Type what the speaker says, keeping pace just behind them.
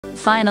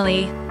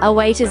Finally, our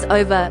wait is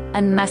over,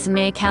 and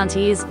Masameer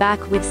County is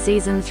back with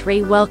Season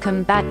 3.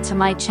 Welcome back to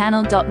my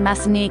channel.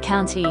 Masameer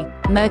County.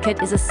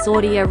 Mirkat is a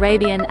Saudi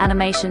Arabian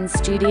animation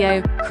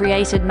studio,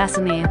 created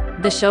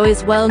Masameer. The show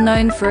is well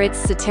known for its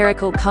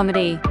satirical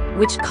comedy,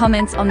 which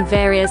comments on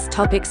various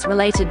topics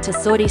related to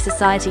Saudi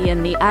society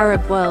and the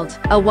Arab world.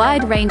 A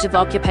wide range of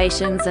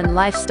occupations and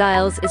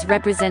lifestyles is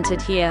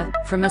represented here,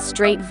 from a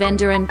street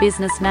vendor and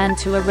businessman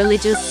to a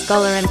religious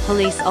scholar and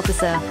police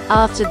officer.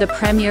 After the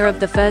premiere of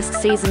the first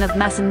season of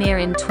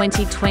Masameer in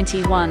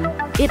 2021,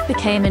 it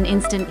became an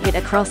instant hit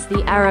across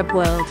the Arab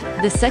world.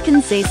 The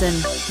second season,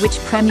 which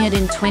premiered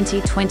in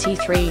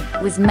 2023,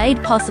 was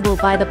made possible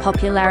by the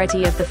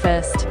popularity of the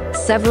first.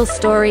 Several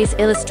stories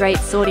illustrate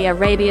Saudi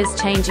Arabia's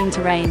changing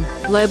terrain.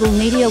 Global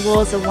media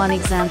wars are one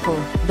example.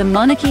 The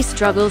monarchy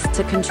struggles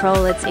to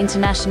control its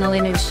international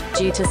image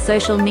due to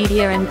social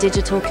media and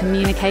digital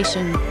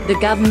communication. The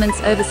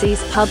government's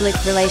overseas public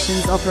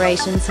relations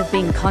operations have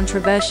been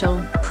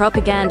controversial.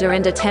 Propaganda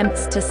and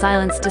attempts to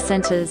silence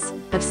dissenters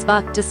have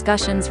sparked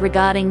discussions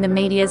regarding the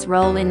media's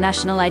role in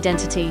national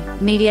identity.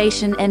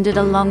 Mediation ended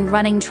a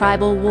long-running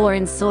tribal war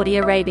in Saudi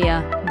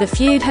Arabia. The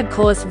feud had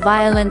caused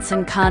violence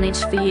and carnage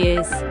for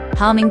years,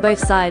 harming both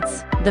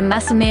sides. The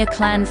Masameer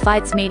clan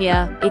fights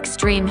media,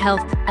 extreme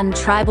health, and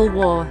tribal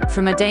war.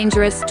 From a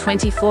dangerous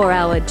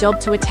 24-hour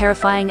job to a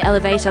terrifying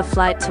elevator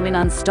flight to an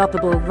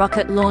unstoppable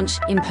rocket launch,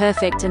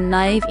 imperfect and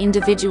naive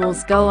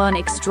individuals go on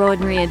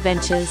extraordinary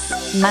adventures.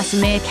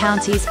 Masameer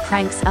County's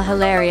pranks are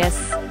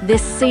hilarious.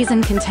 This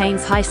season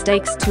contains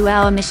high-stakes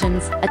 2-hour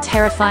missions, a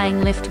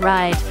terrifying lift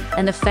ride,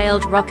 and a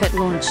failed rocket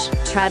launch.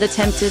 Trad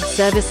attempted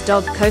service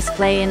dog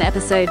cosplay in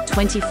episode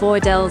 24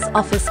 Dell's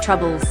Office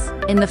Troubles.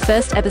 In the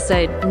first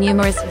episode,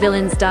 numerous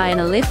villains die in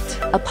a lift.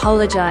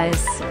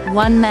 Apologize.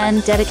 One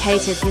man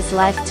dedicated his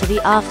life to the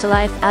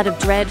afterlife out of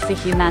dread for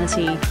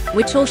humanity,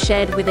 which all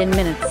shared within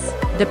minutes.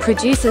 The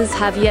producers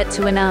have yet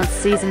to announce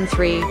Season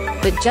 3,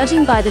 but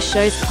judging by the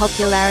show's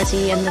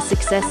popularity and the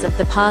success of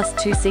the past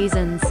 2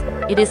 seasons,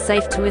 it is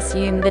safe to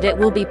assume that it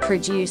will be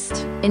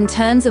produced. In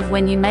terms of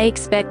when you may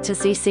expect to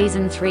see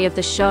Season 3 of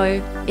the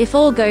show, if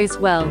all goes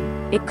well,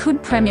 it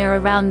could premiere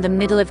around the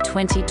middle of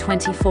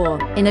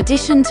 2024. In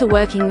addition to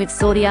working with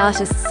Saudi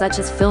artists such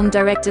as film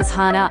directors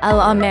Hana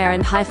Al-Amer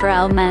and Haifa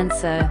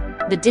Al-Mansur,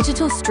 the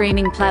digital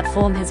streaming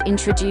platform has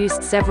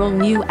introduced several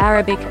new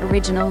Arabic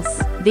originals.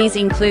 These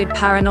include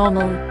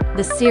Paranormal,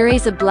 the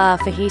series of Bla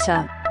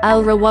Fahita,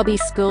 Al-Rawabi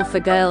School for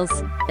Girls,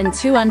 and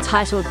 2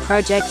 untitled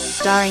projects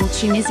starring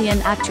Tunisian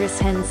actress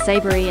Hen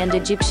Sabri and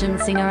Egyptian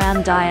singer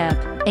Am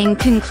Diab. In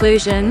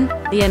conclusion,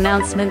 the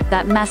announcement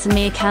that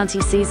Masameer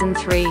County Season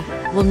 3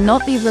 will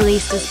not be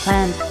released as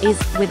planned is,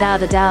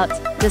 without a doubt,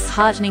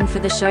 disheartening for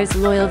the show's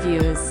loyal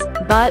viewers.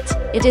 But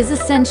it is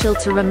essential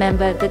to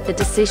remember that the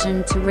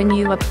decision to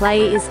renew a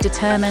play is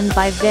determined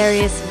by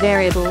various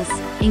variables,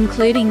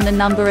 including the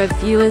number of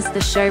viewers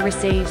the show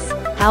receives,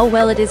 how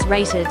well it is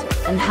rated,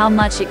 and how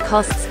much it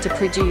costs to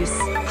produce.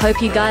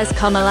 Hope you guys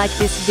like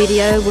this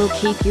video. Will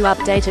keep you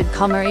updated,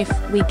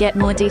 if we get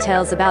more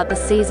details about the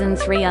Season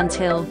 3.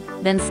 Until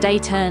then, stay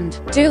tuned.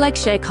 Do like,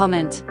 share,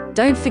 comment.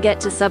 Don't forget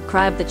to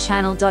subscribe the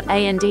channel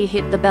and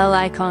hit the bell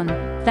icon.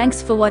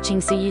 Thanks for watching.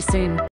 See you soon.